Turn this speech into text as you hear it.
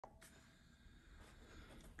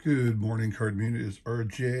Good morning, Card Community. It's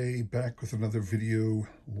RJ back with another video.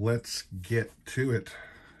 Let's get to it.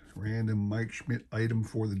 Random Mike Schmidt item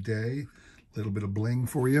for the day. A little bit of bling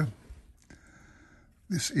for you.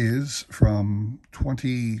 This is from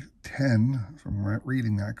 2010, if I'm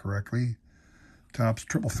reading that correctly. Topps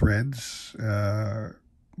Triple Threads.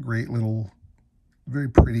 Great little, very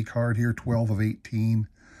pretty card here, 12 of 18.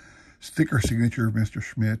 Sticker signature of Mr.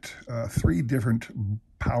 Schmidt. 3 different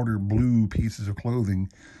powder blue pieces of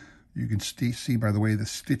clothing. You can see by the way the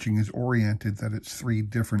stitching is oriented that it's 3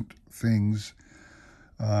 different things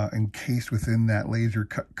encased within that laser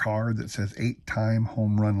cut card that says 8-time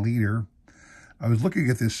home run leader. I was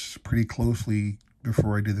looking at this pretty closely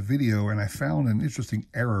before I did the video, and I found an interesting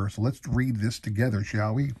error. So let's read this together,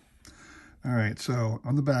 shall we? All right, so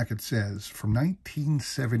on the back it says, from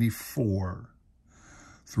 1974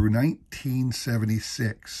 through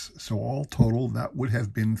 1976, so all total that would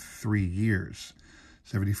have been 3 years,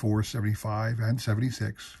 74, 75, and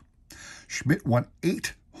 76. Schmidt won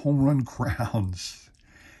 8 home run crowns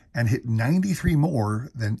and hit 93 more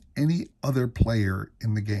than any other player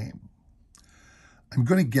in the game. I'm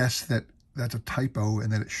going to guess that that's a typo and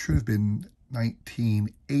that it should have been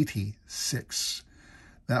 1986.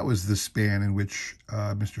 That was the span in which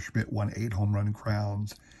Mr. Schmidt won 8 home run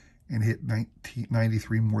crowns and hit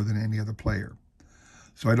 93 more than any other player.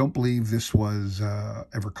 So I don't believe this was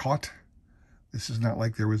ever caught. This is not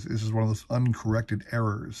like this is one of those uncorrected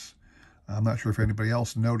errors. I'm not sure if anybody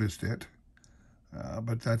else noticed it,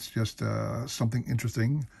 but that's just something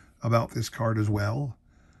interesting about this card as well.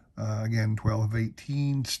 Again, 12 of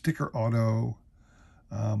 18, sticker auto,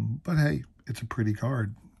 but hey, it's a pretty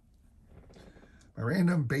card. My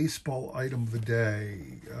random baseball item of the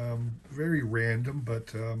day, very random,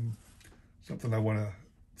 but something I want to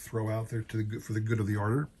throw out there for the good of the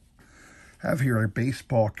order. Have here a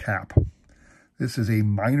baseball cap. This is a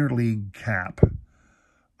minor league cap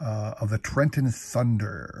of the Trenton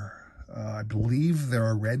Thunder. I believe they're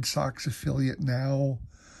a Red Sox affiliate now,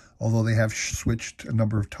 although they have switched a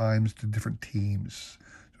number of times to different teams.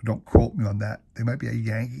 So don't quote me on that. They might be a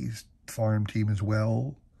Yankees farm team as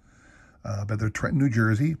well, but they're Trenton, New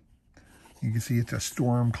Jersey. You can see it's a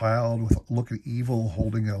storm cloud with a look of evil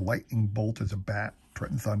holding a lightning bolt as a bat,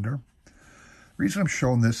 Trenton Thunder. The reason I'm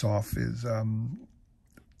showing this off is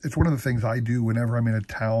it's one of the things I do whenever I'm in a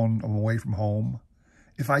town, I'm away from home.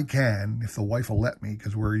 If I can, if the wife will let me,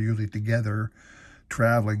 because we're usually together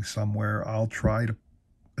traveling somewhere, I'll try to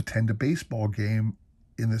attend a baseball game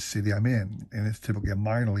in the city I'm in. And it's typically a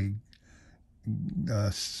minor league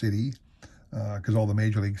city, because all the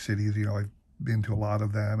major league cities, you know, I've been to a lot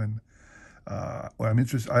of them. And when I'm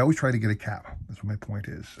interested, I always try to get a cap. That's what my point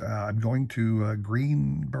is. I'm going to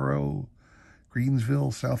Greensville,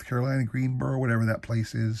 South Carolina, Greenboro, whatever that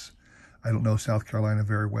place is. I don't know South Carolina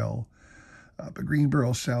very well. But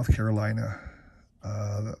Greenboro, South Carolina,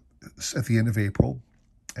 at the end of April.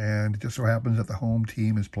 And it just so happens that the home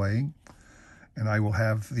team is playing. And I will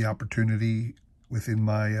have the opportunity within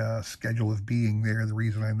my schedule of being there, the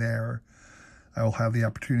reason I'm there, I will have the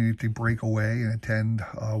opportunity to break away and attend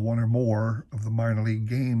one or more of the minor league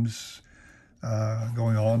games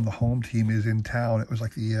going on. The home team is in town. It was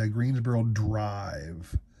like the Greensboro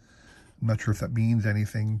Drive. I'm not sure if that means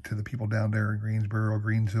anything to the people down there in Greensboro or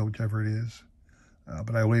Greensville, whichever it is.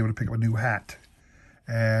 But I will be able to pick up a new hat.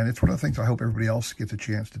 And it's one of the things I hope everybody else gets a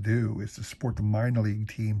chance to do, is to support the minor league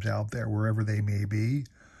teams out there, wherever they may be,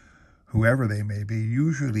 whoever they may be.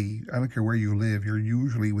 Usually, I don't care where you live, you're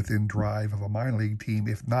usually within drive of a minor league team,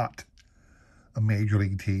 if not a major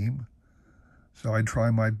league team. So I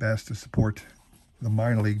try my best to support the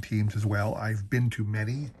minor league teams as well. I've been to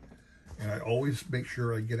many, and I always make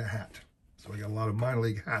sure I get a hat. So I got a lot of minor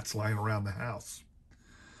league hats lying around the house.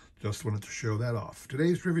 Just wanted to show that off.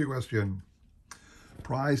 Today's trivia question.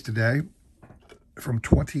 Prize today from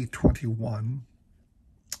 2021.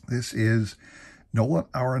 This is Nolan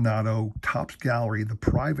Arenado Topps Gallery, the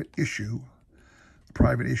private issue. The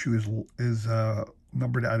private issue is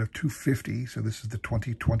numbered out of 250, so this is the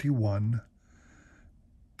 2021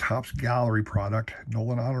 Topps Gallery product.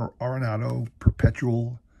 Nolan Arenado,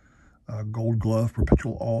 perpetual Gold Glove,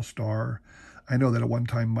 perpetual All-Star. I know that at one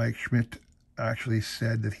time Mike Schmidt actually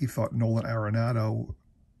said that he thought Nolan Arenado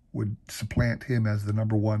would supplant him as the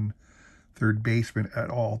 #1 third baseman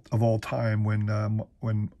of all time when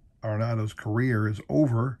Arenado's career is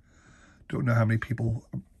over. Don't know how many people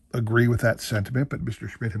agree with that sentiment, but Mr.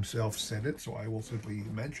 Schmidt himself said it, so I will simply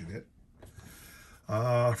mention it.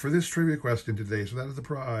 For this trivia question today, so that is the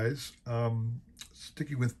prize.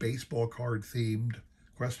 Sticking with baseball card themed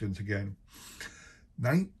questions again.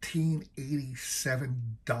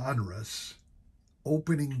 1987 Donruss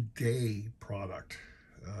opening day product.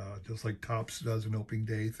 Just like Topps does an opening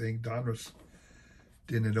day thing, Donruss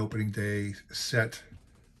did an opening day set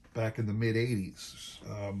back in the mid-'80s.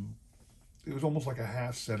 It was almost like a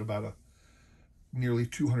half set, about nearly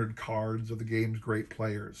 200 cards of the game's great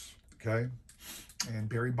players, okay? And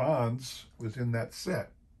Barry Bonds was in that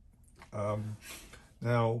set.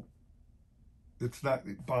 Now, it's not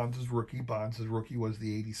Bonds' rookie. Bonds' rookie was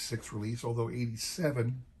the 86 release, although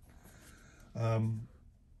 87,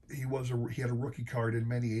 he had a rookie card in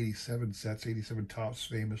many 87 sets. 87 Topps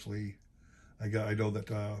famously. I know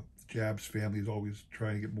that Jab's family is always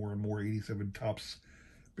trying to get more and more 87 Topps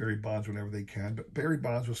Barry Bonds whenever they can. But Barry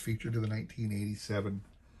Bonds was featured in the 1987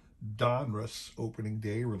 Donruss opening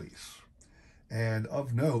day release. And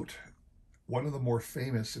of note, one of the more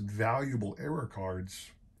famous and valuable error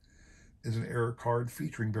cards is an error card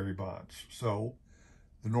featuring Barry Bonds. So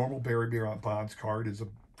the normal Barry Bonds card is a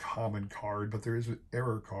common card, but there is an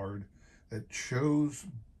error card that shows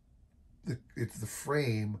it's the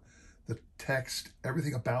frame, the text,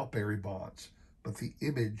 everything about Barry Bonds, but the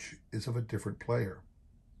image is of a different player.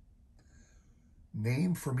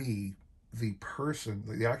 Name for me the person,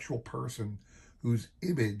 the actual person whose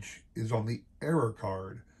image is on the error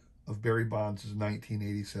card of Barry Bonds'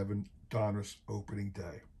 1987 Donruss opening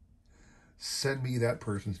day. Send me that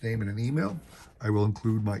person's name in an email. I will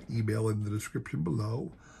include my email in the description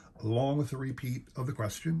below, along with a repeat of the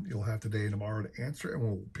question. You'll have today and tomorrow to answer, and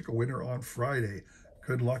we'll pick a winner on Friday.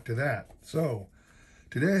 Good luck to that. So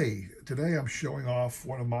today I'm showing off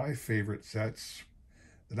one of my favorite sets,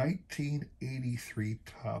 the 1983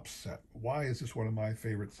 Topps set. Why is this one of my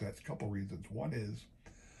favorite sets? A couple reasons. One is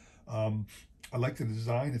I like the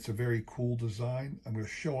design. It's a very cool design. I'm going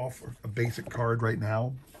to show off a basic card right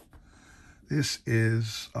now. This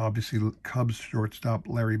is obviously Cubs shortstop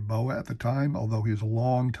Larry Bowa at the time, although he was a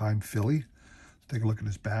long-time Philly. Let's take a look at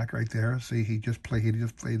his back right there. See, he just played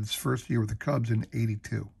his first year with the Cubs in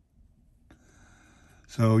 '82.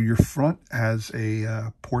 So your front has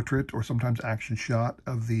a portrait or sometimes action shot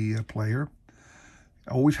of the player.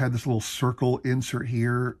 I always had this little circle insert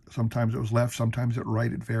here. Sometimes it was left, sometimes it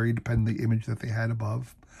right. It varied depending on the image that they had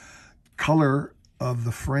above. Color of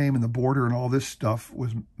the frame and the border and all this stuff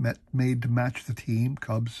was made to match the team.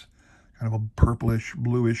 Cubs, kind of a purplish,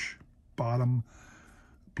 bluish bottom,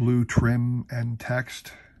 blue trim and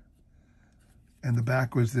text. And the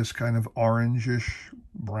back was this kind of orangish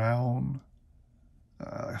brown,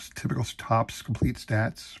 typical Topps complete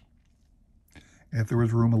stats. And if there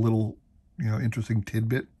was room, a little, interesting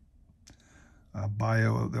tidbit.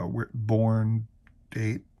 Bio, the born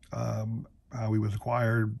date, how he was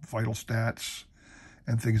acquired, vital stats,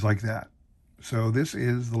 and things like that. So this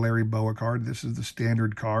is the Larry Bowa card. This is the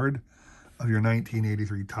standard card of your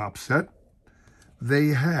 1983 Topps set. They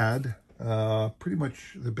had pretty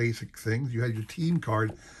much the basic things. You had your team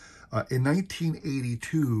card. In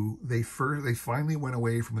 1982, they finally went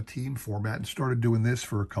away from the team format and started doing this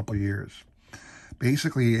for a couple of years.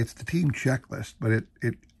 Basically, it's the team checklist, but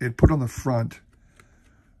it put on the front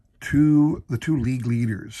the two league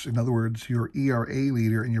leaders. In other words, your ERA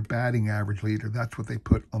leader and your batting average leader. That's what they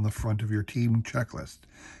put on the front of your team checklist.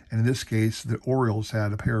 And in this case, the Orioles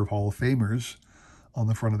had a pair of Hall of Famers on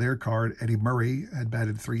the front of their card. Eddie Murray had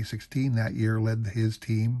batted .316 that year, led his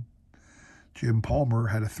team. Jim Palmer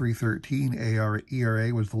had a .313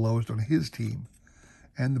 ERA, was the lowest on his team.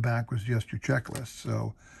 And the back was just your checklist.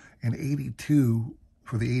 So in '82,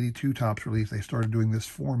 for the '82 Topps release, they started doing this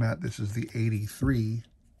format. This is the '83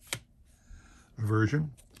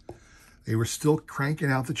 version. They were still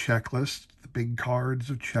cranking out the checklist, the big cards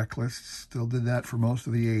of checklists. Still did that for most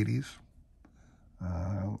of the '80s.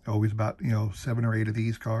 Always about 7 or 8 of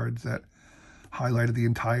these cards that highlighted the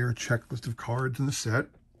entire checklist of cards in the set.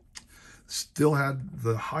 Still had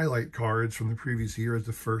the highlight cards from the previous year as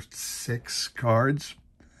the first 6 cards.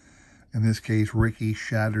 In this case, Rickey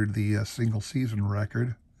shattered the single season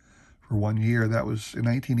record for 1 year. That was in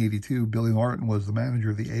 1982. Billy Martin was the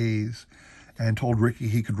manager of the A's and told Rickey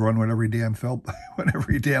he could run whenever he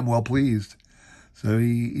damn well pleased. So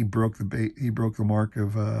he broke the mark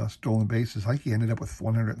of stolen bases. I think he ended up with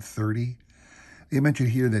 130. They mentioned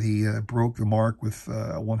here that he broke the mark with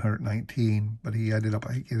 119, but he ended up,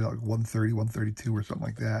 I think he ended up like 130, 132 or something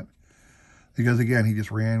like that. Because again, he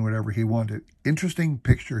just ran whatever he wanted. Interesting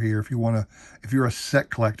picture here if you're a set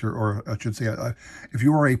collector, or I should say, if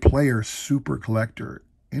you are a player super collector.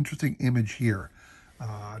 Interesting image here.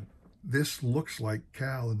 This looks like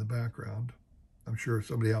Cal in the background. I'm sure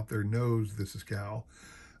somebody out there knows this is Cal.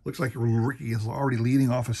 Looks like Rickey is already leading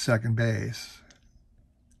off of second base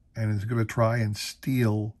and is going to try and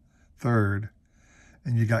steal third.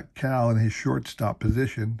 And you got Cal in his shortstop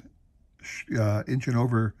position, inching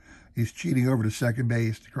over. He's cheating over to second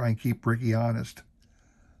base to try and keep Ricky honest.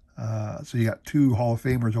 So you got 2 Hall of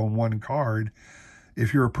Famers on 1 card.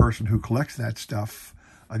 If you're a person who collects that stuff,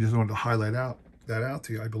 I just wanted to highlight that out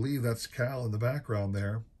to you. I believe that's Cal in the background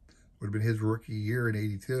there. Would have been his rookie year in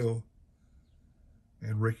 '82.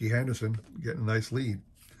 And Ricky Henderson getting a nice lead.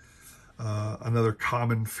 Another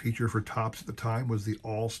common feature for Topps at the time was the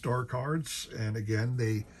All-Star cards. And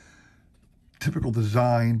again, typical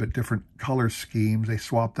design, but different color schemes. They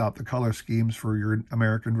swapped out the color schemes for your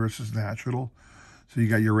American versus National. So you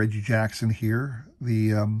got your Reggie Jackson here.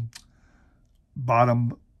 The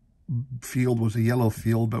bottom field was a yellow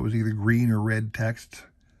field, but it was either green or red text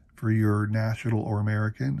for your National or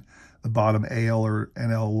American. The bottom AL or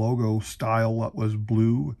NL logo style was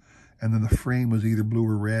blue, and then the frame was either blue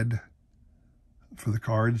or red for the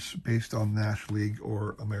cards based on National League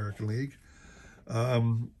or American League.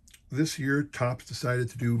 This year, Topps decided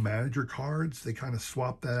to do manager cards. They kind of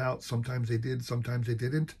swapped that out. Sometimes they did, sometimes they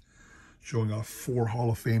didn't. Showing off 4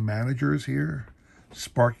 Hall of Fame managers here.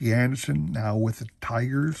 Sparky Anderson, now with the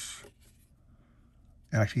Tigers.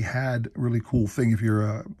 Actually had a really cool thing. If you're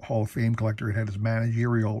a Hall of Fame collector, it had his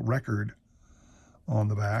managerial record on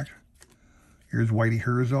the back. Here's Whitey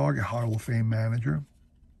Herzog, a Hall of Fame manager.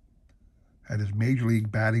 Had his Major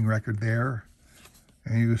League batting record there.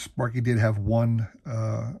 And Sparky did have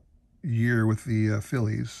 1 year with the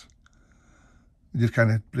Phillies. It just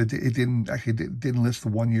kind of, it didn't list the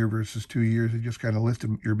 1 year versus 2 years. It just kind of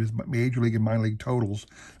listed your Major League and minor league totals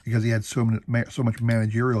because he had so much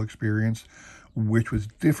managerial experience, which was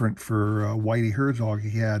different for Whitey Herzog.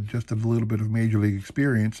 He had just a little bit of Major League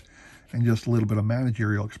experience and just a little bit of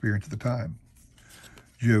managerial experience at the time.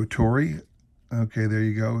 Joe Torre, okay, there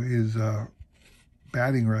you go. His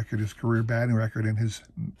batting record, his career batting record, and his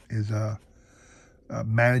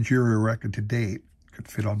managerial record to date could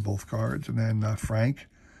fit on both cards. And then Frank,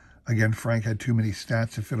 again, Frank had too many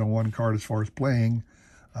stats to fit on 1 card as far as playing,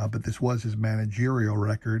 but this was his managerial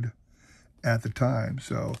record at the time.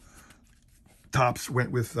 So Topps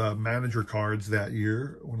went with manager cards that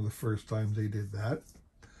year, one of the first times they did that.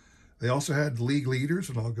 They also had league leaders,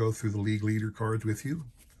 and I'll go through the league leader cards with you.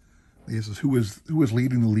 This is who was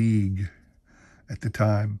leading the league at the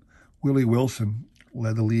time. Willie Wilson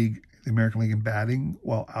led the league, the American League in batting,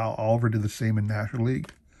 while Al Oliver did the same in National League.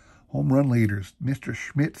 Home run leaders. Mr.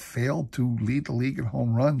 Schmidt failed to lead the league in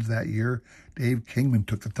home runs that year. Dave Kingman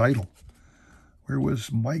took the title. Where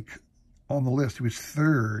was Mike on the list? He was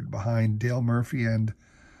 3rd behind Dale Murphy and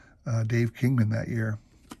Dave Kingman that year.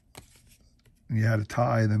 And you had a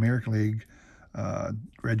tie in the American League.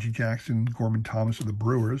 Reggie Jackson, Gorman Thomas of the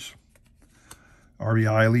Brewers.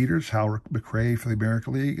 RBI leaders, Hal McRae for the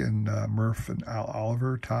American League, and Murph and Al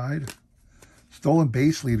Oliver tied. Stolen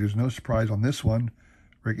base leaders, no surprise on this one,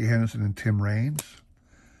 Ricky Henderson and Tim Raines.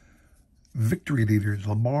 Victory leaders,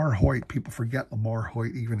 Lamar Hoyt. People forget Lamar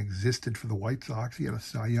Hoyt even existed for the White Sox. He had a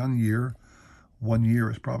Cy Young year. 1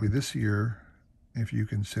 year is probably this year, if you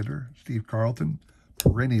consider. Steve Carlton,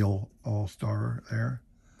 perennial all-star there.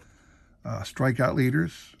 Strikeout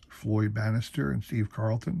leaders, Floyd Bannister and Steve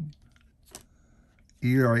Carlton.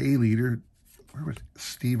 ERA leader, where was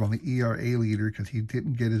Steve on the ERA leader? Because he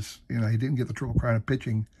didn't get he didn't get the Triple Crown of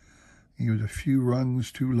pitching. He was a few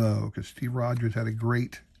rungs too low because Steve Rogers had a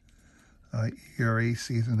great ERA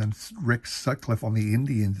season. And Rick Sutcliffe on the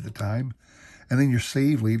Indians at the time. And then your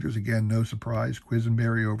save leaders, again, no surprise,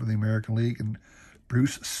 Quisenberry over the American League and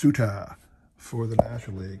Bruce Sutter for the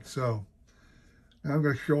National League. So now I'm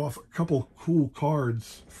going to show off a couple cool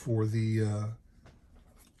cards for the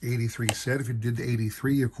 83 set. If you did the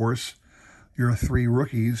 83, of course, your 3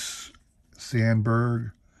 rookies,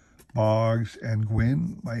 Sandberg, Boggs, and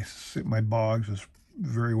Gwynn. My Boggs was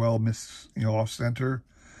very well off center.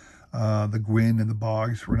 The Gwynn and the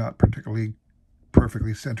Boggs were not particularly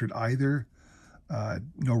perfectly centered either.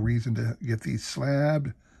 No reason to get these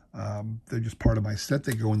slabbed. They're just part of my set.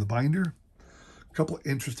 They go in the binder. A couple of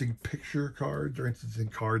interesting picture cards, or interesting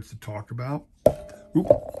cards to talk about. Oop,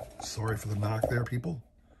 sorry for the knock there, people.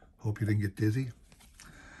 Hope you didn't get dizzy.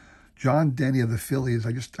 John Denny of the Phillies.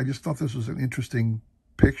 I just thought this was an interesting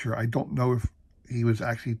picture. I don't know if he was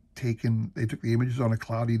actually they took the images on a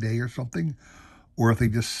cloudy day or something, or if they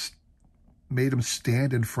just made him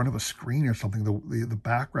stand in front of a screen or something. The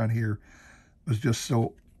background here was just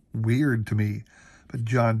so weird to me. But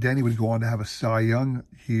John Denny would go on to have a Cy Young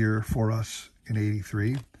here for us in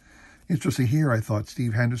 '83. Interesting here, I thought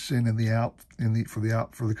Steve Henderson for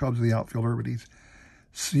the Cubs, the outfielder, but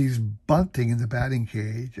he's bunting in the batting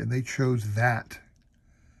cage, and they chose that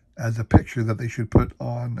as a picture that they should put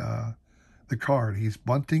on the card. He's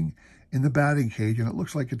bunting in the batting cage, and it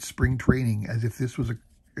looks like it's spring training, as if this was a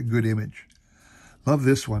good image. Love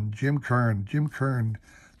this one, Jim Kern. Jim Kern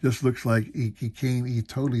just looks like he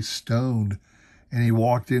totally stoned, and he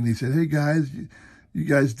walked in and he said, "Hey guys, you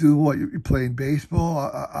guys do what? You're playing baseball?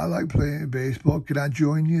 I like playing baseball. Can I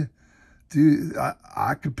join you? Dude,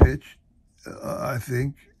 I could pitch, I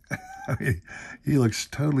think." I mean, he looks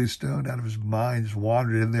totally stoned out of his mind, just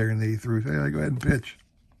wandered in there, and they threw, "Hey, go ahead and pitch."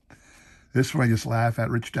 This one I just laugh at.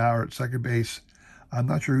 Rich Dauer at second base. I'm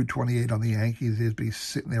not sure who 28 on the Yankees is, but he's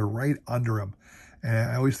sitting there right under him.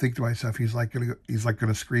 And I always think to myself, he's like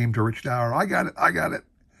gonna scream to Rich Dauer, "I got it, I got it."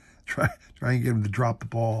 Try and get him to drop the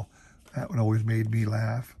ball. That one always made me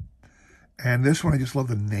laugh. And this one, I just love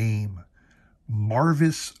the name.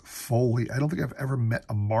 Marvis Foley. I don't think I've ever met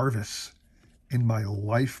a Marvis in my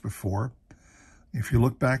life before. If you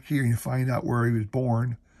look back here and you find out where he was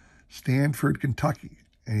born, Stanford, Kentucky.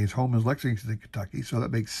 And his home is Lexington, Kentucky, so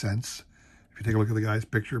that makes sense. If you take a look at the guy's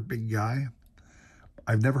picture, big guy.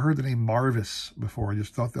 I've never heard the name Marvis before. I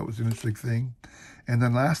just thought that was an interesting thing. And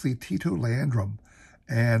then lastly, Tito Landrum.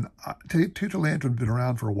 And Tito Landrum's been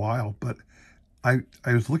around for a while, but I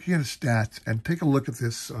was looking at his stats, and take a look at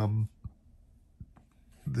this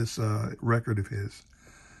record of his.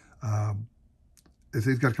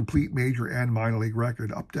 He's got a complete major and minor league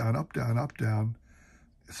record, up, down, up, down, up, down.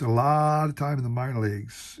 It's a lot of time in the minor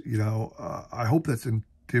leagues. You know, I hope that's in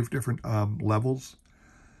different levels,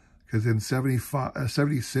 because in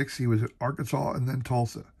 76, he was at Arkansas and then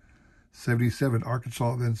Tulsa. 77,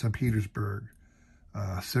 Arkansas, then St. Petersburg.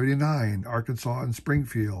 79, Arkansas and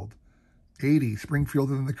Springfield. 80, Springfield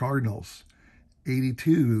and then the Cardinals.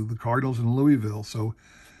 82, the Cardinals in Louisville. So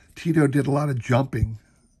Tito did a lot of jumping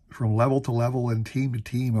from level to level and team to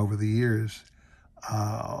team over the years.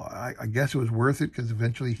 I guess it was worth it, because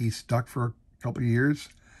eventually he stuck for a couple of years.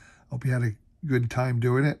 Hope he had a good time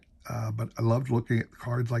doing it. But I loved looking at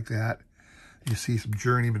cards like that. You see some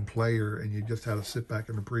journeyman player, and you just had to sit back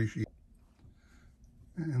and appreciate.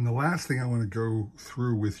 And the last thing I want to go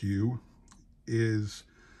through with you is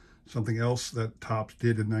something else that Topps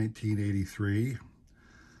did in 1983.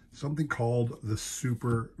 Something called the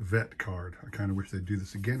Super Vet card. I kind of wish they'd do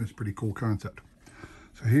this again. It's a pretty cool concept.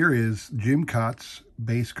 So here is Jim Kaat's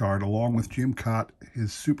base card, along with Jim Kaat,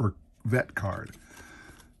 his Super Vet card.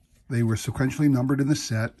 They were sequentially numbered in the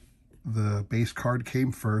set. The base card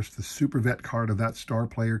came first. The Super Vet card of that star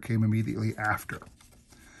player came immediately after.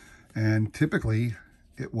 And typically,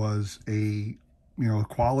 it was a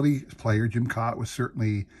quality player. Jim Kaat was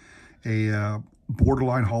certainly a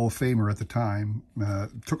borderline Hall of Famer at the time.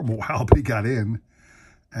 It took him a while, but he got in.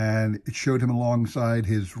 And it showed him alongside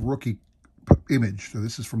his rookie image. So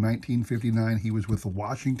this is from 1959. He was with the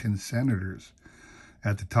Washington Senators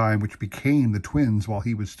at the time, which became the Twins while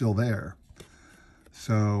he was still there.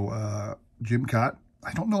 So Jim Kaat,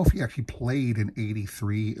 I don't know if he actually played in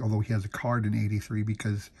 83, although he has a card in 83,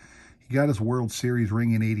 because he got his World Series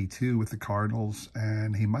ring in 82 with the Cardinals,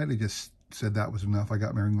 and he might have just said that was enough. I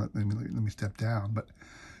got married, let me step down. But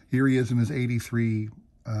here he is in his 83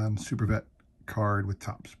 Super Vet card with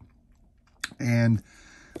Topps. And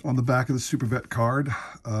on the back of the Super Vet card,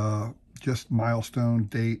 just milestone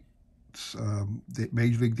dates,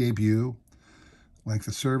 Major League debut, length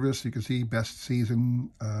of service. You can see best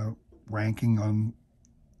season ranking on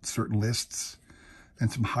certain lists,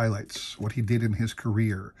 and some highlights, what he did in his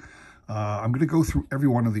career. I'm going to go through every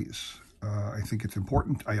one of these. I think it's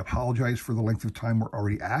important. I apologize for the length of time we're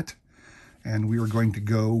already at, and we are going to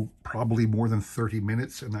go probably more than 30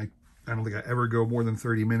 minutes, and I don't think I ever go more than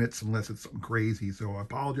 30 minutes unless it's something crazy, so I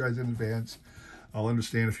apologize in advance. I'll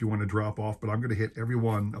understand if you want to drop off, but I'm going to hit every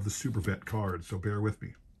one of the Super Vet cards, so bear with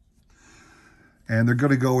me. And they're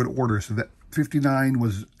going to go in order. So that 59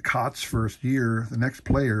 was Kaat's first year. The next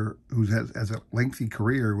player who has a lengthy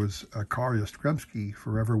career was Carl Yastrzemski,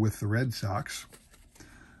 forever with the Red Sox.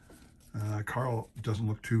 Carl doesn't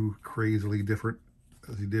look too crazily different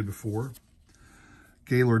as he did before.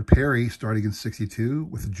 Gaylord Perry, starting in 62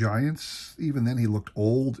 with the Giants. Even then, he looked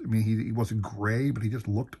old. I mean, he wasn't gray, but he just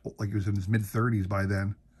looked like he was in his mid-30s by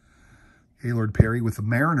then. Gaylord Perry with the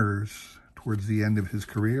Mariners towards the end of his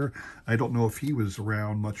career. I don't know if he was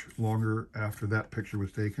around much longer after that picture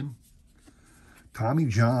was taken. Tommy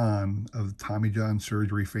John of Tommy John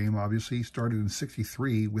surgery fame, obviously, started in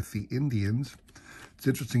 63 with the Indians. It's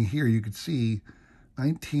interesting here, you could see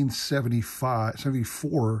 1975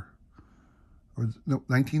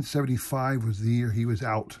 was the year he was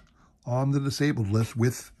out on the disabled list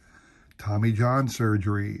with Tommy John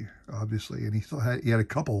surgery, obviously, and he had a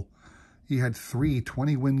couple. He had 3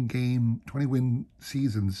 20-win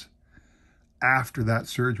seasons after that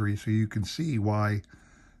surgery, so you can see why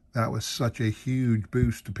that was such a huge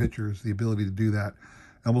boost to pitchers, the ability to do that.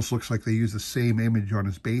 It almost looks like they used the same image on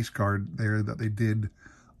his base card there that they did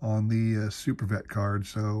on the Super Vet card.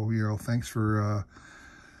 So, you know, thanks for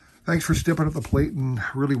stepping up the plate and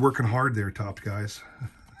really working hard there, Topps guys.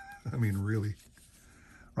 I mean, really.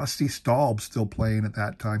 Rusty Staub still playing at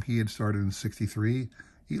that time. He had started in '63.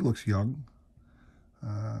 He looks young.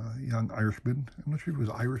 Young Irishman. I'm not sure if he was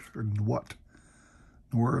Irish or what.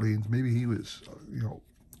 New Orleans. Maybe he was, you know,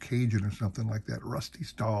 Cajun or something like that. Rusty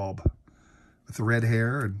Staub with the red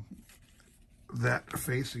hair and that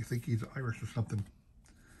face. I think he's Irish or something.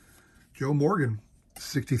 Joe Morgan,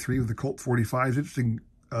 '63 with the Colt 45s. Interesting.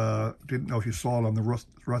 Didn't know if you saw it on the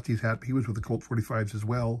Rusty's hat. He was with the Colt 45s as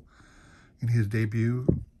well in his debut.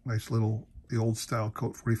 Nice little, the old style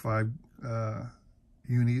Colt 45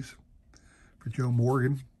 unis for Joe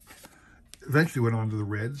Morgan. Eventually went on to the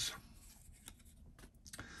Reds.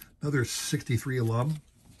 Another '63 alum,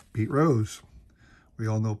 Pete Rose. We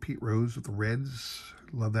all know Pete Rose with the Reds.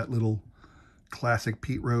 Love that little classic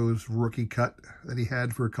Pete Rose rookie cut that he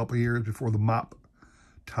had for a couple of years before the mop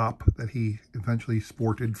top that he eventually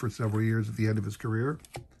sported for several years at the end of his career.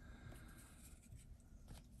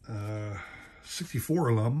 '64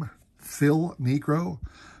 alum, Phil Niekro.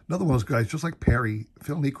 Another one of those guys, just like Perry.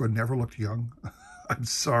 Phil Niekro never looked young. I'm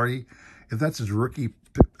sorry. If that's his rookie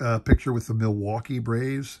picture with the Milwaukee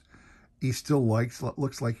Braves, he still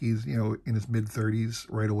looks like he's, you know, in his mid-30s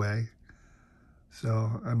right away.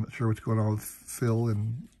 So I'm not sure what's going on with Phil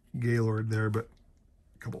and Gaylord there, but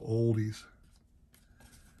a couple oldies.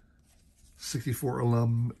 '64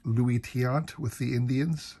 alum Louis Tiant with the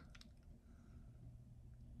Indians.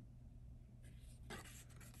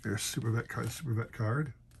 There's Super Vet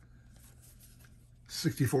card.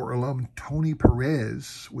 '64 alum Tony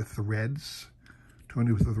Perez with the Reds.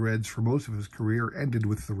 Tony with the Reds for most of his career, ended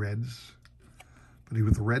with the Reds. But he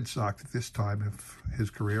was with the Red Sox at this time of his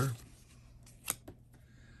career.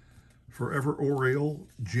 Forever Oriole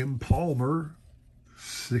Jim Palmer,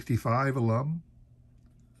 '65 alum.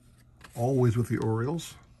 Always with the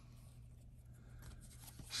Orioles.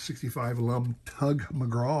 '65 alum Tug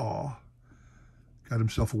McGraw. Got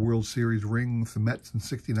himself a World Series ring with the Mets in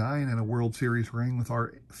 '69 and a World Series ring with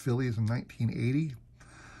our Phillies in 1980.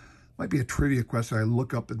 Might be a trivia question. I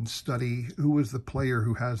look up and study who is the player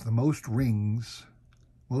who has the most rings,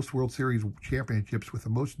 most World Series championships with the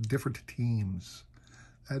most different teams.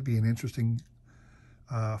 That'd be an interesting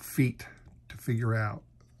feat to figure out.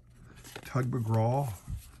 Tug McGraw,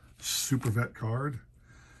 Super Vet card.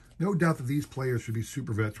 No doubt that these players should be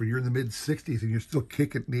Super Vets. When you're in the mid-60s and you're still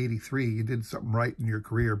kicking in '83, you did something right in your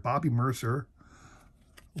career. Bobby Mercer,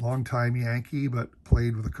 longtime Yankee, but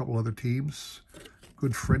played with a couple other teams.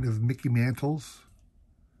 Good friend of Mickey Mantle's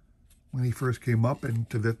when he first came up and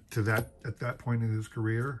at that point in his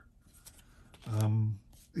career.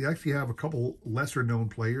 They actually have a couple lesser-known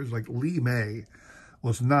players, like Lee May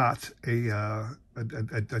was not a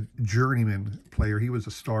journeyman player. He was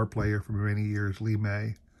a star player for many years, Lee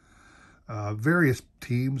May. Various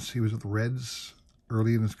teams. He was with the Reds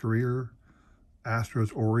early in his career.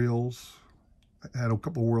 Astros, Orioles. Had a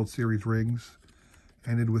couple World Series rings.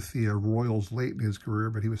 Ended with the Royals late in his career,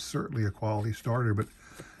 but he was certainly a quality starter. But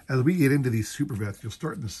as we get into these Super Vets, you'll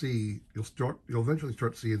eventually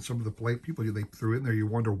start seeing some of the people they threw in there. You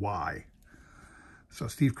wonder why. So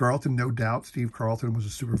Steve Carlton, no doubt. Steve Carlton was a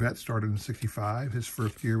Super Vet, started in '65. His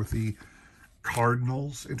first year with the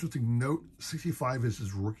Cardinals. Interesting note, '65 is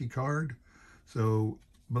his rookie card. So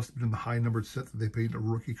must have been in the high-numbered set that they paid a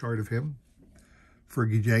rookie card of him.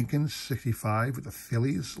 Fergie Jenkins, '65 with the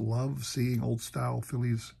Phillies. Love seeing old-style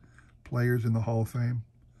Phillies players in the Hall of Fame.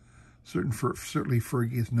 Certainly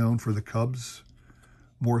Fergie is known for the Cubs,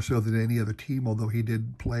 more so than any other team, although he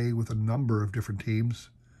did play with a number of different teams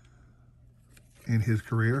in his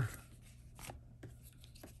career.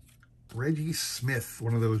 Reggie Smith,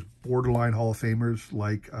 one of those borderline Hall of Famers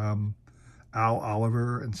like Al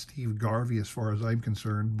Oliver and Steve Garvey, as far as I'm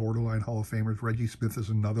concerned, borderline Hall of Famers. Reggie Smith is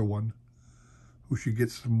another one who should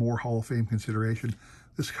get some more Hall of Fame consideration.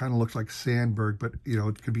 This kind of looks like Sandberg, but, you know,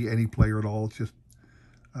 it could be any player at all. It's just,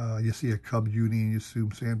 you see a Cubs uni and you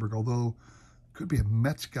assume Sandberg, although it could be a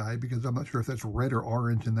Mets guy because I'm not sure if that's red or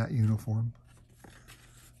orange in that uniform.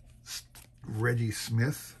 Reggie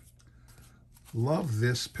Smith. Love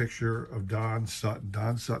this picture of Don Sutton.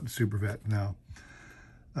 Don Sutton, Super Vet. Now,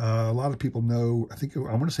 a lot of people know,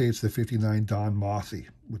 I want to say it's the '59 Don Mossy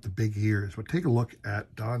with the big ears. But take a look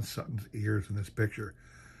at Don Sutton's ears in this picture.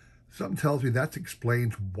 Something tells me that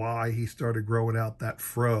explains why he started growing out that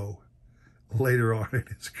fro later on in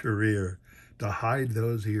his career, to hide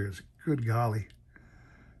those ears. Good golly.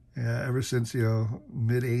 Yeah, ever since, you know,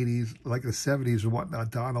 mid-'80s, like the 70s and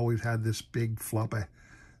whatnot, Don always had this big flop of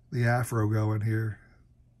the afro going here.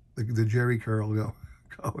 The Jerry curl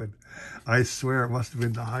going. I swear it must have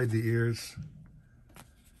been to hide the ears.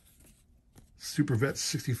 Super Vet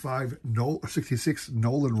 66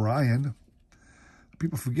 Nolan Ryan.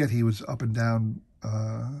 People forget he was up and down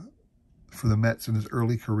for the Mets in his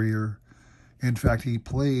early career. In fact, he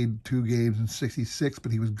played 2 games in 66,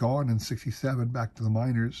 but he was gone in 67, back to the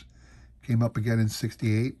minors. Came up again in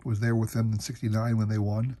 68, was there with them in 69 when they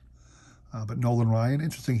won. But Nolan Ryan,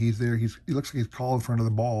 interesting, he's there. He looks like he's calling in front of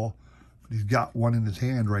the ball, but he's got one in his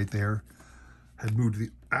hand right there. Had moved to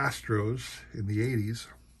the Astros in the 80s.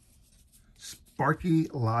 Sparky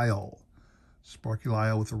Lyle. Sparky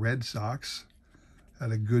Lyle with the Red Sox.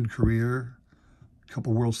 Had a good career. A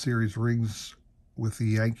couple World Series rings with the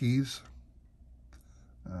Yankees.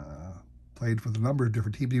 Played for a number of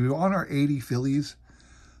different teams. He was on our 80 Phillies,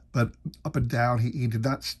 but up and down, he did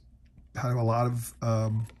not have a lot of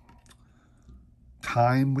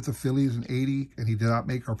time with the Phillies in 80, and he did not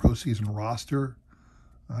make our postseason roster.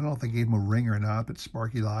 I don't know if they gave him a ring or not, but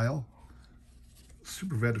Sparky Lyle.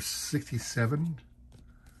 Super Vet of 67.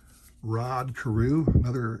 Rod Carew,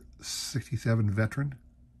 another 67 veteran.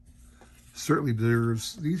 Certainly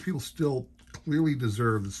deserves, these people still clearly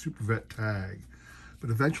deserve the Super Vet tag. But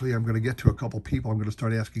eventually I'm going to get to a couple people. I'm going to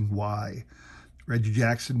start asking why. Reggie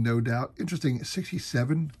Jackson, no doubt. Interesting,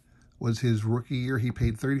 67 was his rookie year. He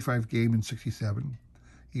played 35 games in 67.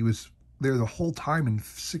 He was there the whole time in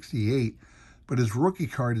 68, but his rookie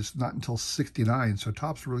card is not until 69, so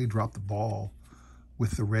Topps really dropped the ball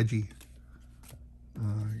with the Reggie.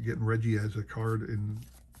 Getting Reggie as a card in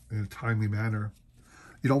a timely manner.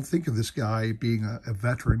 You don't think of this guy being a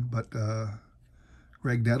veteran, but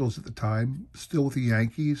Greg Nettles at the time, still with the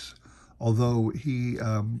Yankees, although he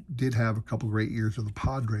did have a couple great years with the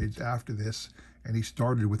Padres after this, and he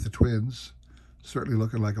started with the Twins. Certainly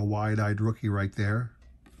looking like a wide-eyed rookie right there.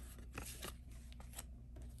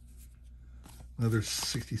 Another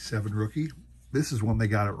 67 rookie. This is when they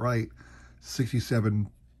got it right. 67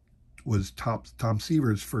 was Tom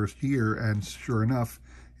Seaver's first year, and sure enough,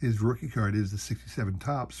 his rookie card is the 67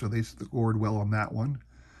 Topps, so they scored well on that one.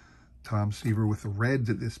 Tom Seaver with the Reds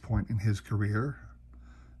at this point in his career.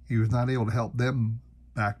 He was not able to help them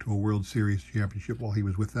back to a World Series championship while he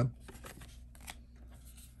was with them.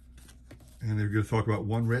 And they're going to talk about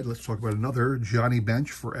one Red. Let's talk about another. Johnny Bench,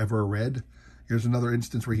 forever a Red. Here's another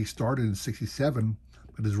instance where he started in 67,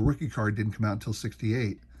 but his rookie card didn't come out until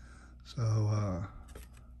 68. So, I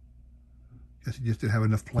guess he just didn't have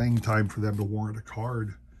enough playing time for them to warrant a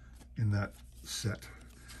card in that set.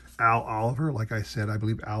 Al Oliver, like I said, I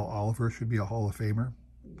believe Al Oliver should be a Hall of Famer.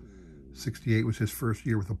 68 was his first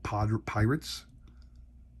year with the Pirates.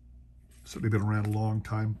 Certainly been around a long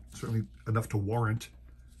time, certainly enough to warrant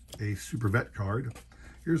a Super Vet card.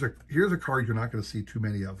 Here's a card you're not going to see too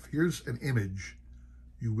many of. Here's an image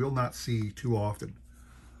you will not see too often.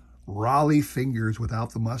 Rollie Fingers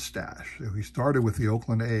without the mustache. So he started with the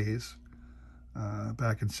Oakland A's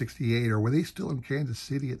back in 68, or were they still in Kansas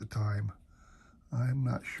City at the time? I'm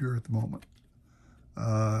not sure at the moment.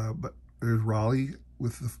 But there's Rollie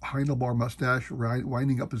with the handlebar mustache,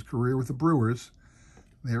 winding up his career with the Brewers.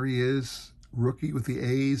 There he is, rookie with the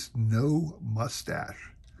A's, no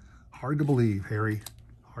mustache. Hard to believe, Harry.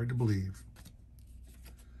 Hard to believe.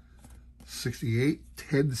 68,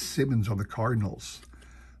 Ted Simmons on the Cardinals.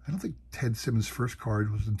 I don't think Ted Simmons' first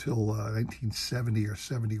card was until 1970 or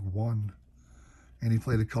 71. And he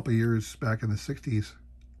played a couple years back in the 60s.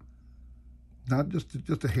 Not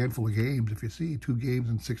just a handful of games. If you see 2 games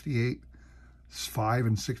in 68, 5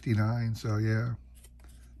 in 69. So, yeah,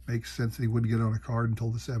 makes sense that he wouldn't get on a card until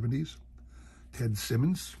the 70s. Ted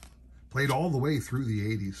Simmons played all the way through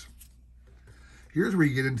the 80s. Here's where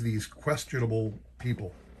you get into these questionable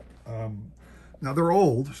people. Now, they're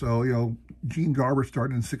old, so, you know, Gene Garber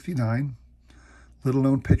started in 69.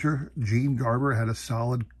 Little-known pitcher, Gene Garber had a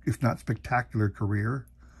solid, if not spectacular, career.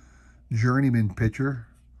 Journeyman pitcher,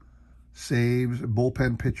 saves,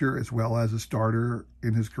 bullpen pitcher, as well as a starter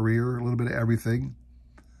in his career. A little bit of everything.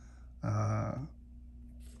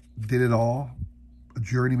 Did it all. A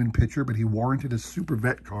journeyman pitcher, but he warranted a Super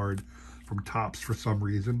Vet card from Topps for some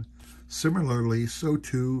reason. Similarly, so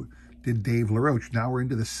too did Dave LaRoche. Now we're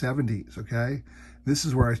into the 70s, okay? This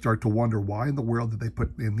is where I start to wonder, why in the world did they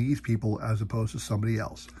put in these people as opposed to somebody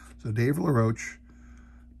else? So Dave LaRoche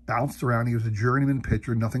bounced around. He was a journeyman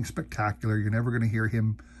pitcher, nothing spectacular. You're never going to hear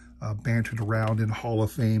him bantered around in Hall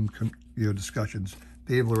of Fame discussions.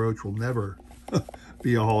 Dave LaRoche will never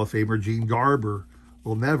be a Hall of Famer. Gene Garber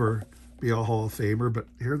will never be a Hall of Famer, but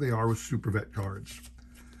here they are with Super Vet cards.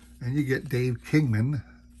 And you get Dave Kingman,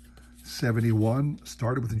 71,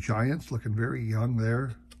 started with the Giants, looking very young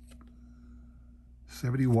there.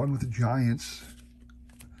 71 with the Giants.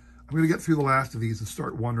 I'm going to get through the last of these and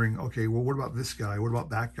start wondering, okay, well, what about this guy? What about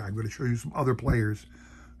that guy? I'm going to show you some other players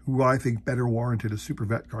who I think better warranted a Super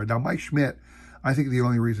Vet card. Now, Mike Schmidt, I think the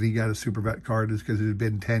only reason he got a Super Vet card is because it had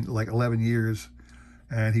been 11 years,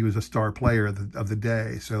 and he was a star player of the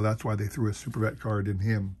day. So that's why they threw a Super Vet card in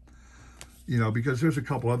him. You know, because there's a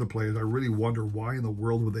couple other players. I really wonder why in the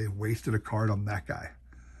world would they have wasted a card on that guy.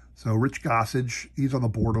 So Rich Gossage, he's on the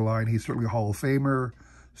borderline. He's certainly a Hall of Famer,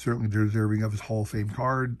 certainly deserving of his Hall of Fame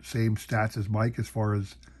card. Same stats as Mike as far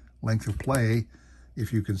as length of play,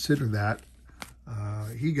 if you consider that.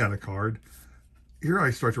 He got a card. Here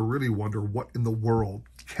I start to really wonder what in the world.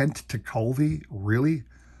 Kent Tekulve, really?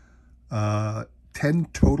 10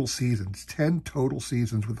 total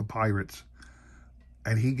seasons with the Pirates.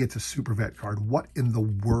 And he gets a Super Vet card. What in the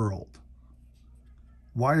world?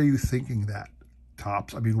 Why are you thinking that,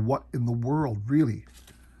 Topps? I mean, what in the world, really?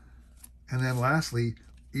 And then lastly,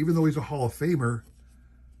 even though he's a Hall of Famer,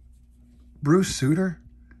 Bruce Sutter,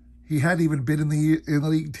 he hadn't even been in the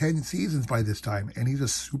league 10 seasons by this time, and he's a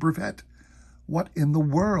Super Vet? What in the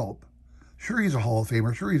world? Sure, he's a Hall of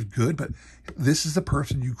Famer. Sure, he's good, but this is the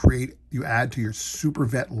person you add to your Super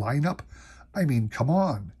Vet lineup? I mean, come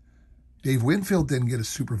on. Dave Winfield didn't get a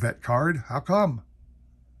Super Vet card. How come?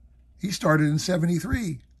 He started in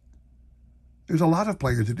 73. There's a lot of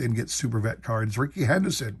players that didn't get Super Vet cards. Rickey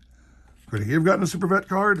Henderson, could he have gotten a Super Vet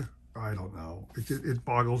card? I don't know. It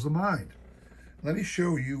boggles the mind. Let me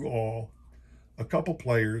show you all a couple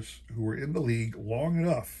players who were in the league long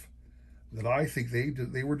enough that I think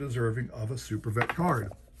they were deserving of a Super Vet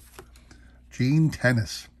card. Gene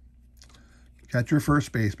Tenace, catcher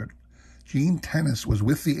first baseman. Gene Tenace was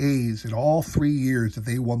with the A's in all 3 years that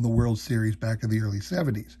they won the World Series back in the early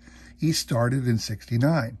 70s. He started in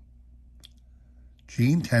 69.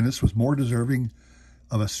 Gene Tenace was more deserving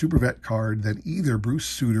of a Super Vet card than either Bruce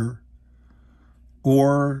Sutter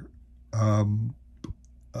or Kent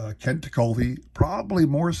Tekulve, probably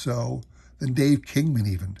more so than Dave Kingman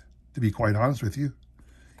even, to be quite honest with you.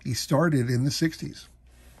 He started in the 60s.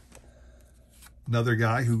 Another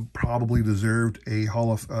guy who probably deserved a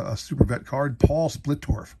Super Vet card, Paul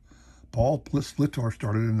Splittorff. Paul Splittorff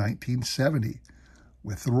started in 1970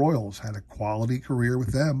 with the Royals, had a quality career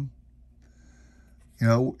with them. You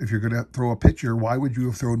know, if you're going to throw a pitcher, why would you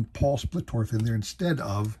have thrown Paul Splittorff in there instead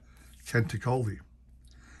of Kent Tekulve?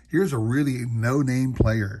 Here's a really no-name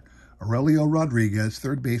player, Aurelio Rodriguez,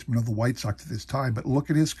 third baseman of the White Sox at this time, but look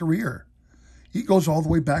at his career. He goes all the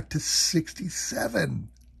way back to 67.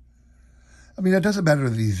 I mean, it doesn't matter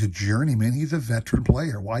that he's a journeyman. He's a veteran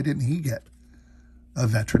player. Why didn't he get a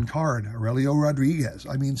veteran card? Aurelio Rodriguez.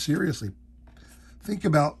 I mean, seriously, think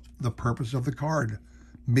about the purpose of the card.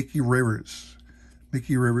 Mickey Rivers.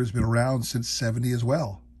 Mickey Rivers been around since 70 as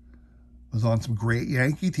well. Was on some great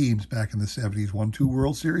Yankee teams back in the 70s. Won 2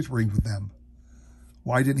 World Series rings with them.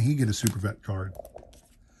 Why didn't he get a Super Vet card?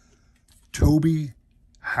 Toby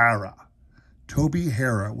Harrah. Toby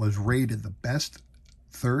Harrah was rated the best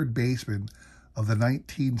third baseman of the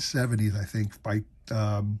 1970s, I think, by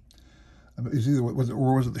was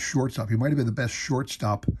it the shortstop? He might have been the best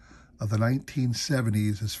shortstop of the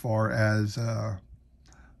 1970s as far as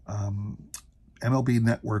MLB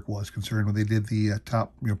Network was concerned when they did the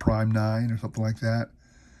top, Prime 9 or something like that.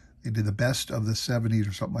 They did the best of the 70s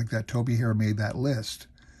or something like that. Toby Harrah made that list.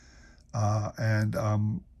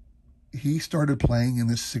 And he started playing in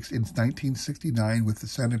 1969 with the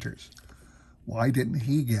Senators. Why didn't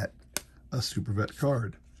he get a Super Vet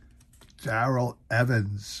card? Darrell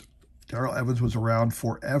Evans. Darrell Evans was around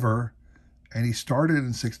forever, and he started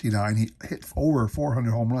in 69. He hit over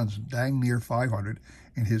 400 home runs, dang near 500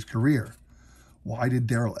 in his career. Why did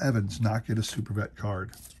Darrell Evans not get a Super Vet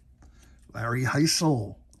card? Larry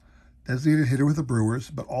Heisel, designated hitter with the Brewers,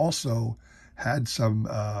 but also had some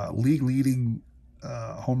league-leading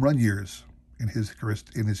home run years in his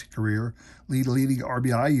career, leading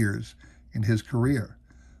RBI years in his career.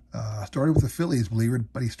 Started with the Phillies, believe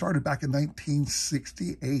it, but he started back in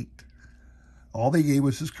 1968. All they gave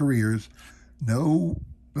was his careers.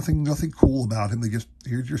 Nothing cool about him. They just,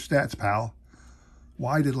 here's your stats, pal.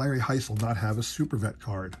 Why did Larry Heisel not have a Super Vet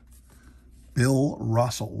card? Bill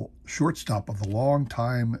Russell, shortstop of the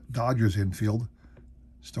longtime Dodgers infield,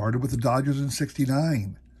 started with the Dodgers in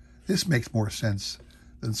 69. This makes more sense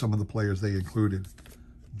than some of the players they included.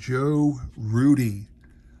 Joe Rudi,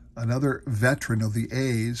 another veteran of the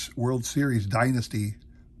A's World Series dynasty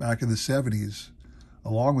back in the 70s,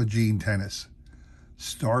 along with Gene Tenace.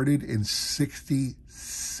 Started in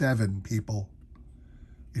 67, people.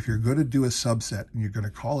 If you're going to do a subset and you're going to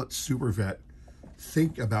call it Super Vet,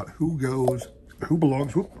 think about who belongs,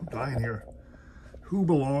 whoop, I'm dying here, who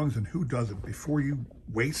belongs and who doesn't before you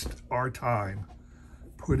waste our time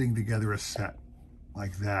putting together a set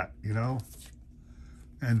like that, you know?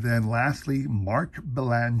 And then lastly, Mark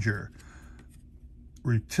Belanger,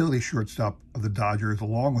 utility shortstop of the Dodgers,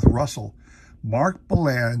 along with Russell. Mark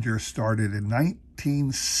Belanger started in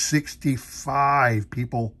 1965,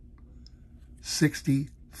 people.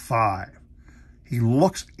 65. He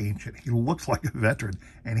looks ancient. He looks like a veteran,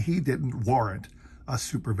 and he didn't warrant a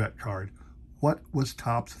Super Vet card. What was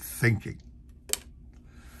Topps thinking?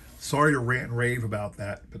 Sorry to rant and rave about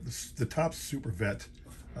that, but the Topps Super Vet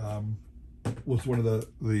was one of the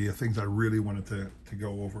things I really wanted to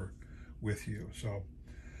go over with you. So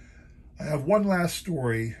I have one last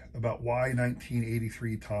story about why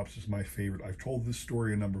 1983 Topps is my favorite. I've told this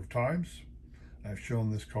story a number of times. I've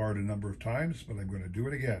shown this card a number of times, but I'm going to do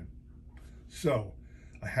it again. So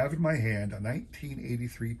I have in my hand a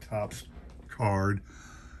 1983 Topps card,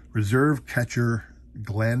 reserve catcher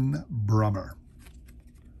Glenn Brummer.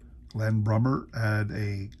 Glenn Brummer had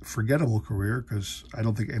a forgettable career because I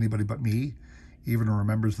don't think anybody but me even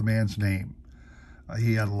remembers the man's name.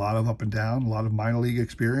 He had a lot of up and down, a lot of minor league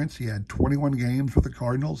experience. He had 21 games with the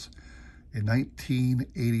Cardinals. In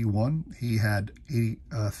 1981, he had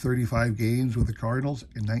 35 games with the Cardinals.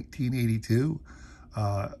 In 1982,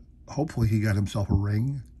 hopefully he got himself a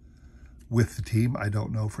ring with the team. I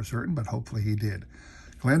don't know for certain, but hopefully he did.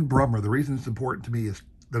 Glenn Brummer, the reason it's important to me is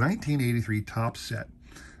the 1983 Topps set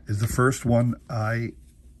is the first one I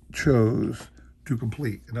chose to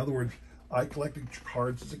complete. In other words, I collected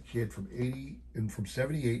cards as a kid from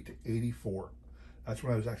 78 to 84. That's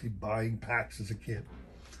when I was actually buying packs as a kid.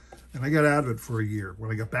 And I got out of it for a year. When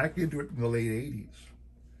I got back into it in the late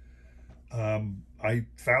 80s, I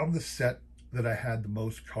found the set that I had the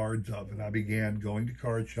most cards of, and I began going to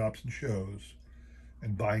card shops and shows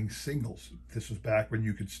and buying singles. This was back when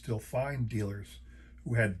you could still find dealers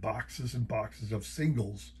who had boxes and boxes of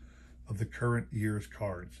singles of the current year's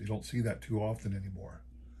cards. You don't see that too often anymore.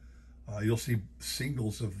 You'll see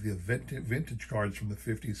singles of the vintage cards from the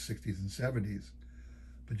 50s, 60s, and 70s,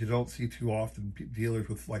 but you don't see too often dealers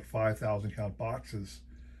with like 5,000 count boxes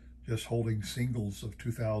just holding singles of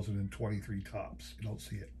 2023 Topps. You don't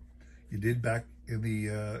see it. You did back in the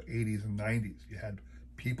 80s and 90s. You had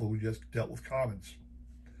people who just dealt with commons.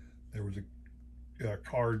 There was a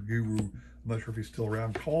card guru, I'm not sure if he's still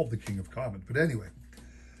around, called the King of Commons. But anyway,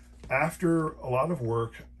 after a lot of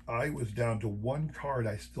work, I was down to one card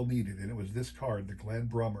I still needed, and it was this card, the Glenn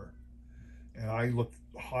Brummer. And I looked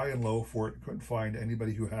high and low for it, couldn't find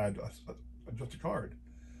anybody who had just a card.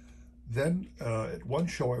 Then at one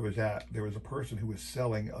show I was at, there was a person who was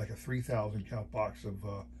selling like a 3,000 count box of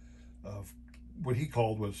what he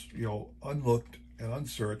called was, you know, unlooked and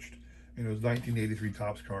unsearched, and it was 1983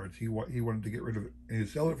 Topps cards. He wanted to get rid of it, and he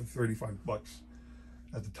was selling it for 35 bucks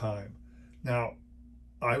at the time. Now,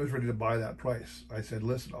 I was ready to buy that price. I said,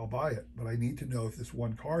 listen, I'll buy it, but I need to know if this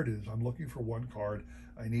one card is. I'm looking for one card.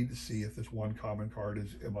 I need to see if this one common card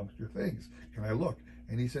is amongst your things. Can I look?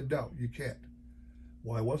 And he said, no, you can't.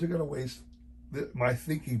 Well, I wasn't going to waste my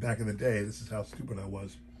thinking back in the day. This is how stupid I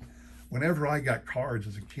was. Whenever I got cards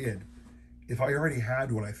as a kid, if I already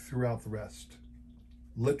had one, I threw out the rest.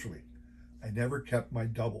 Literally. I never kept my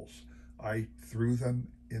doubles. I threw them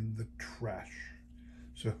in the trash.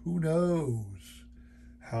 So who knows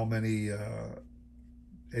how many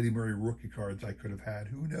Eddie Murray rookie cards I could have had.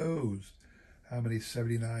 Who knows how many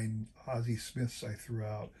 79 Ozzie Smiths I threw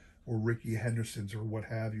out, or Ricky Hendersons, or what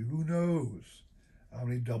have you. Who knows how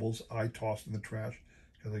many doubles I tossed in the trash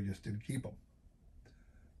because I just didn't keep them.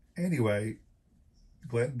 Anyway,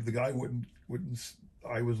 Glenn, the guy wouldn't.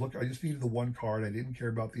 I just needed the one card. I didn't care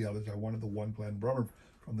about the others. I wanted the one Glenn Brummer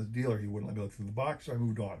from the dealer. He wouldn't let me look through the box, so I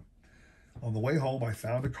moved on. On the way home, I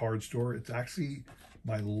found a card store. It's actually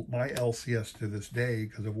my LCS to this day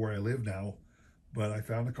because of where I live now. But I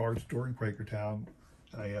found a card store in Quakertown.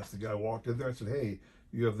 I asked the guy, I walked in there. I said, hey,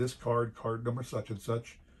 you have this card number such and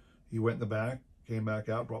such. He went in the back, came back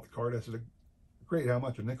out, brought the card. I said, great, how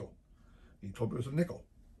much? A nickel. He told me it was a nickel.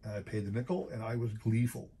 And I paid the nickel, and I was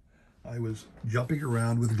gleeful. I was jumping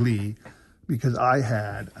around with glee because I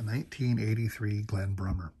had a 1983 Glenn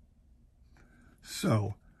Brummer.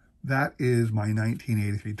 So that is my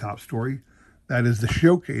 1983 Topps story. That is the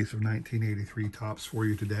showcase of 1983 Topps for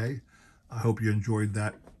you today. I hope you enjoyed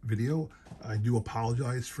that video. I do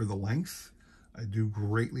apologize for the length. I do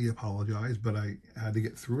greatly apologize, but I had to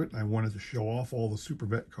get through it. And I wanted to show off all the Super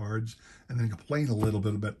Vet cards and then complain a little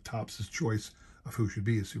bit about Topps' choice of who should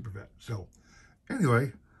be a super vet. So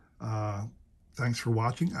anyway, thanks for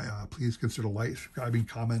watching. Please consider liking, subscribing,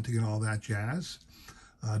 commenting, and all that jazz.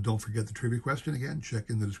 Don't forget the trivia question again. Check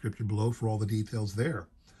in the description below for all the details there.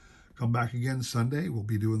 Come back again Sunday. We'll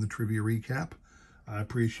be doing the trivia recap. I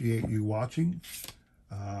appreciate you watching.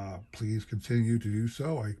 Please continue to do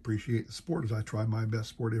so. I appreciate the support as I try my best to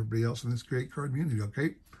support everybody else in this great card community,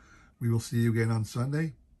 okay? We will see you again on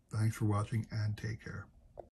Sunday. Thanks for watching and take care.